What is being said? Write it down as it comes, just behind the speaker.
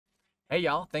Hey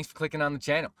y'all, thanks for clicking on the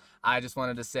channel. I just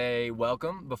wanted to say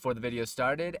welcome before the video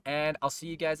started, and I'll see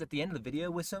you guys at the end of the video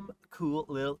with some cool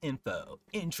little info.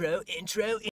 Intro.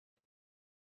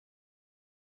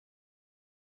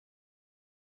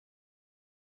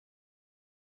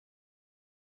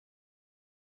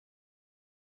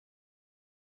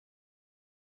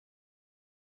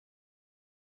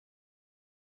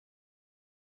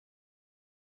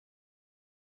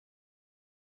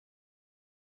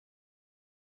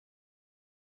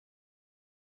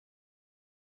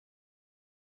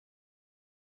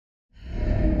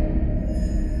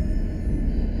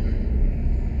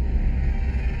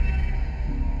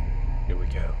 Here we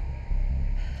go.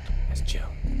 Let's chill.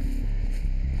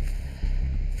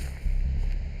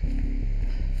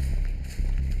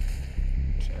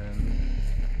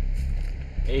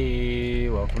 Hey,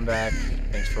 welcome back.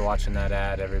 Thanks for watching that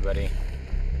ad, everybody.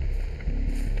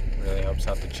 Really helps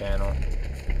out the channel.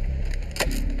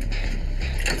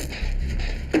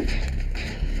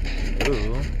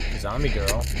 Ooh, zombie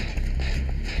girl.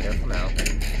 Careful now.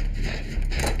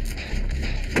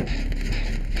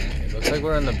 Okay, looks like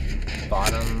we're in the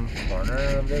bottom corner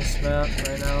of this map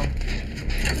right now.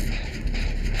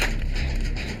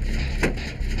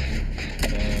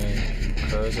 Okay,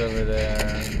 crow's over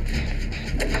there.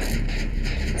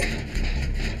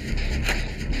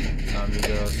 Zombie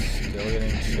girl's still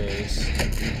getting chased.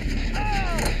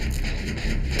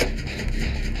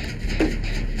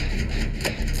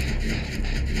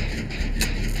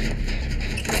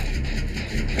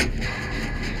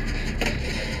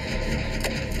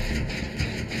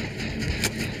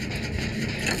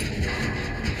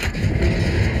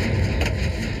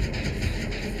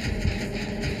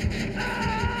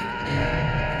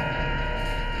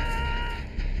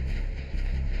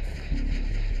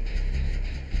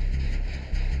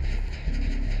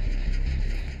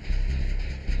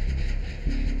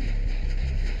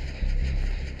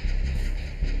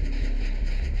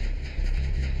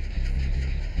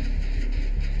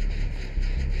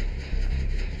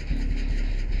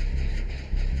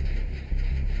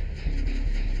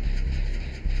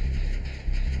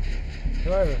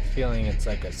 I have a feeling it's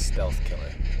like a stealth killer.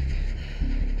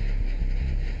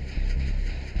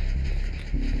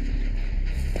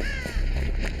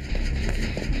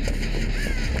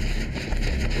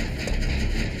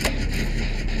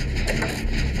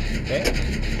 Okay.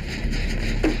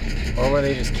 Or were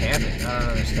they just camping? I don't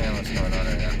understand what's going on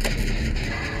right now.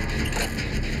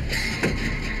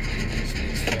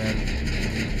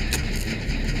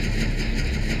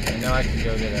 I know I could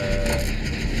go get a...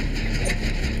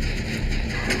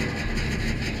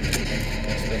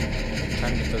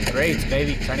 Trying to get those grades,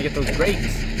 baby. Trying to get those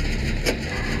grades.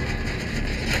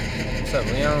 What's up,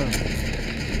 Leon?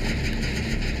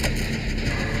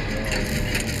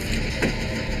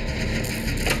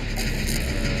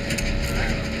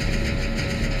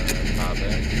 Pop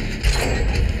it.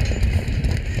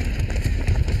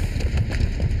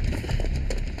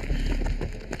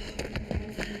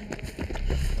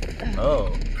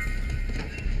 Oh.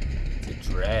 It's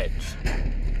a dredge.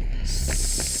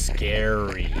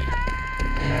 Scary.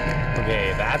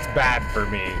 Okay, that's bad for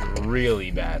me.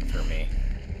 Really bad for me.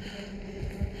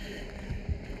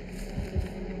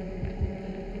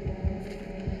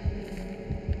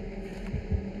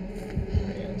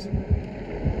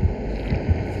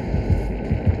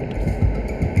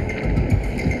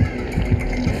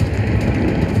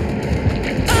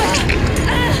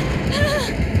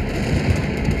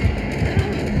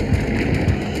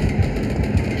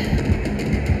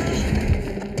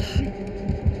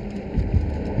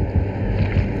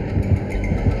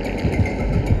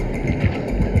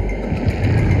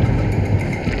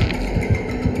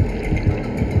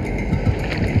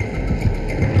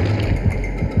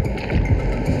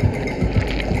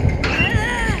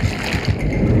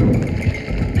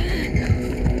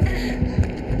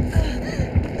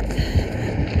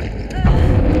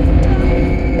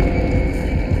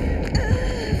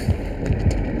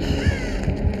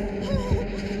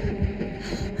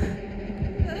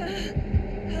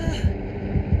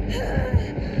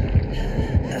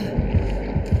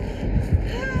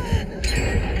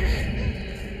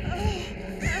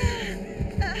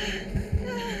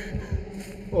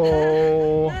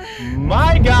 Oh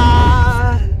my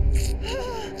God!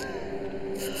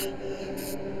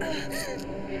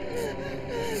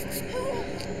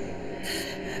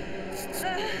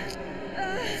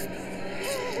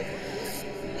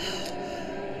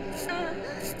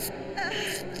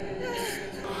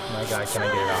 My God, can I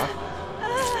get it off?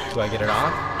 Do I get it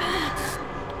off?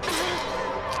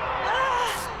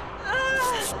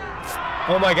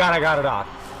 Oh my God, I got it off.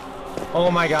 Oh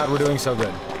my God, we're doing so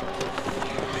good.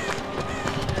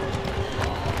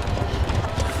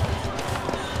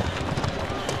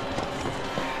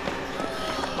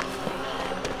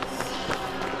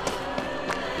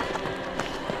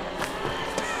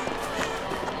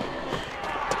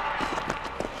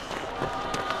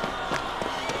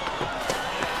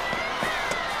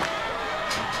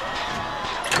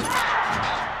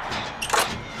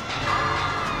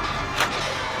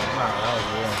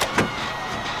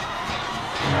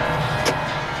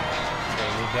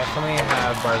 Definitely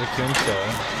have barbecue and chili.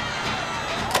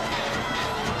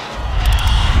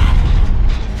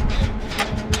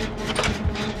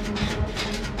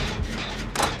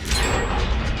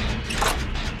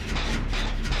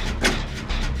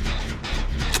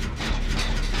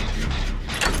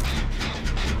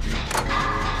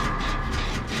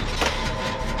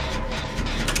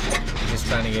 Just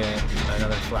trying to get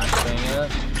another flashbang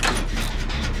up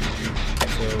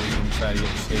so we can try to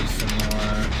get Chase some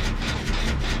more.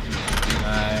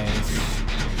 Nice.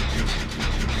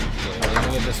 Okay, we're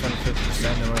gonna get this one 50%,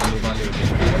 then we're gonna move on to a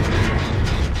different one.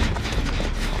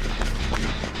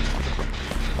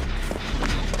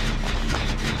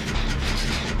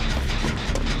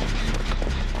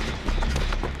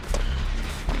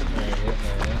 There it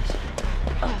is.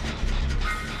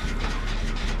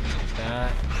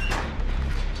 That.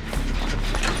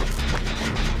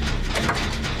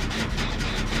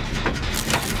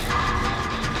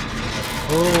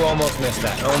 Ooh, almost missed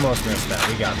that. Almost missed that.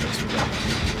 We got this. We got this.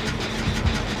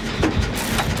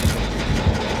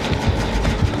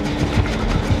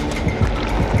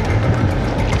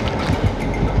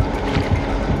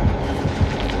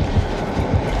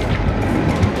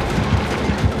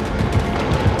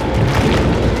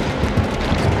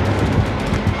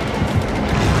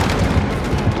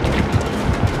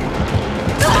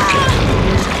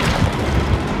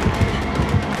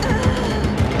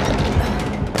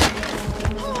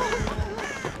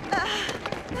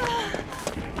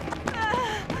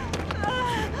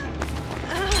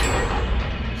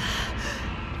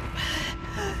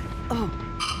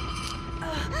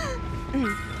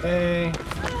 Okay.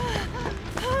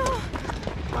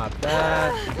 Pop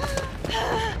that.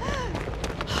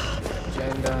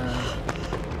 Agenda.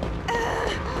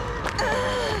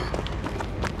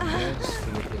 Let's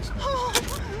see what this one.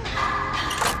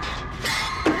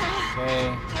 Okay.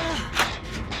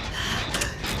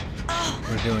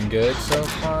 We're doing good so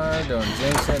far. Don't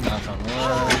jinx it. Knock on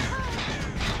wood.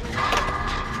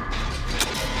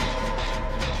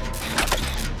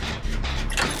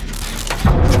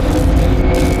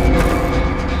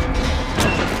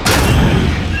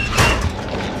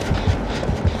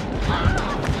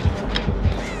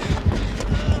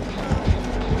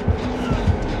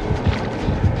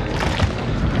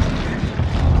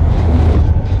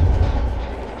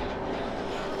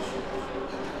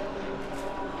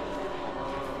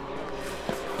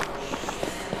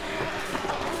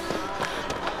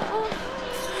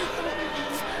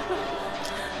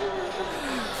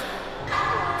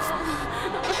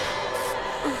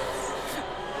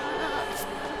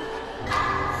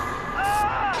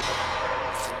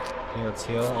 Let's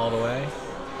heal all the way.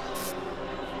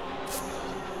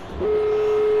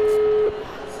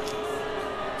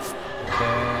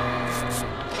 Okay.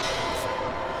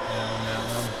 And that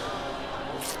one.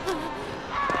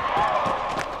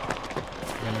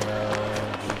 I'm gonna go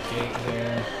to the gate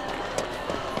here.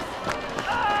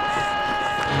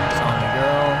 It's on the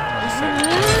girl. One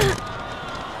second.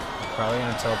 Probably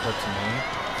gonna teleport to me.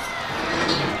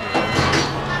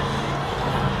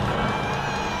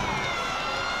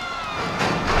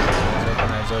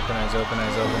 Eyes open, eyes open,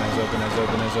 eyes open, eyes open, eyes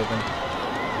open, eyes open.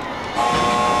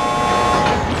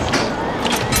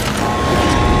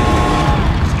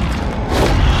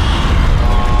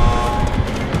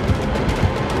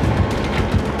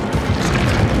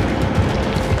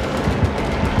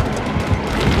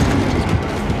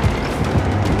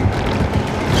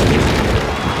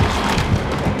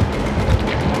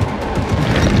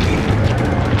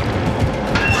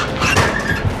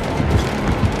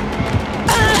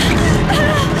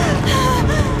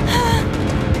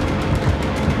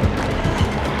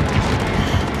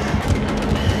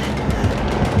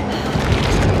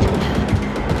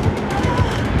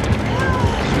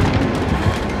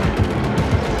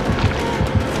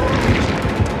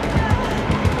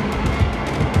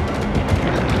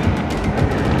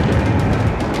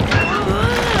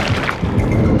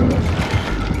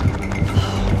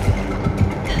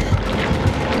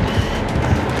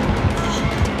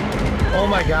 Oh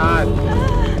my god!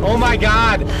 Oh my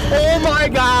god! Oh my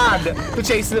god! The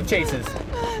chasing of chases.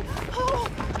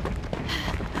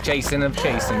 Jason of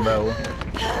chasing, bro.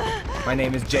 My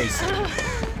name is Jason.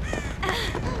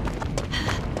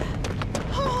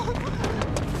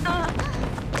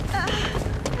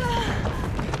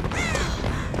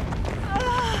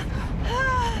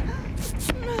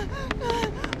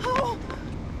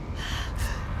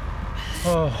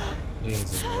 Oh,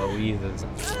 Jesus, Louise.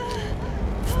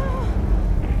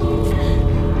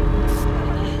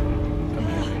 Come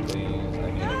here, please. I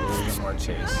need a little bit more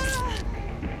chase.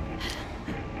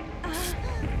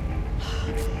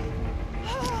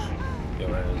 Okay,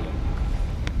 where is it?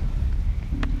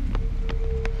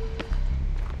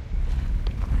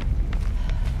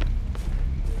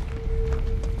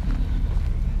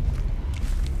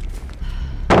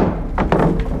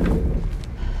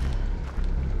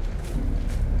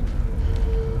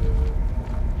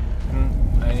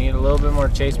 little bit more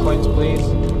chase points, please.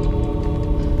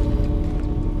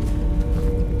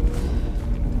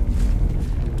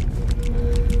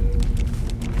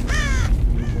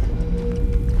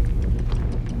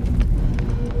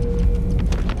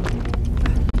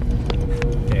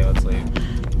 Okay, let's leave.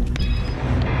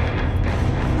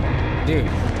 Dude,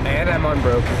 and I'm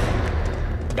unbroken.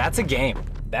 That's a game.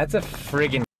 That's a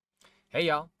friggin' Hey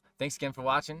y'all, thanks again for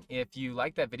watching. If you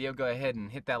like that video, go ahead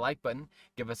and hit that like button.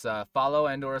 Give us a follow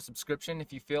and or a subscription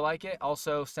if you feel like it.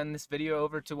 Also, send this video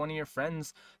over to one of your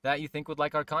friends that you think would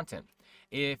like our content.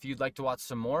 If you'd like to watch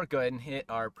some more, go ahead and hit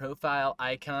our profile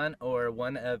icon or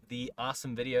one of the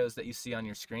awesome videos that you see on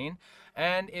your screen.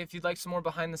 And if you'd like some more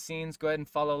behind the scenes, go ahead and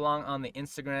follow along on the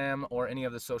Instagram or any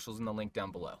of the socials in the link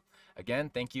down below. Again,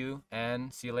 thank you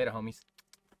and see you later, homies.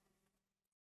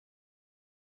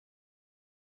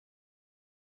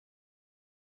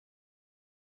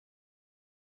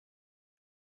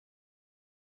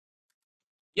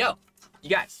 Yo, you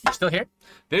guys, you're still here?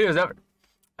 Video's over.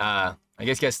 I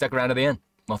guess you guys stuck around to the end.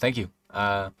 Well, thank you.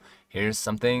 Here's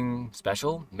something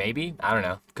special, maybe? I don't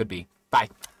know. Could be. Bye.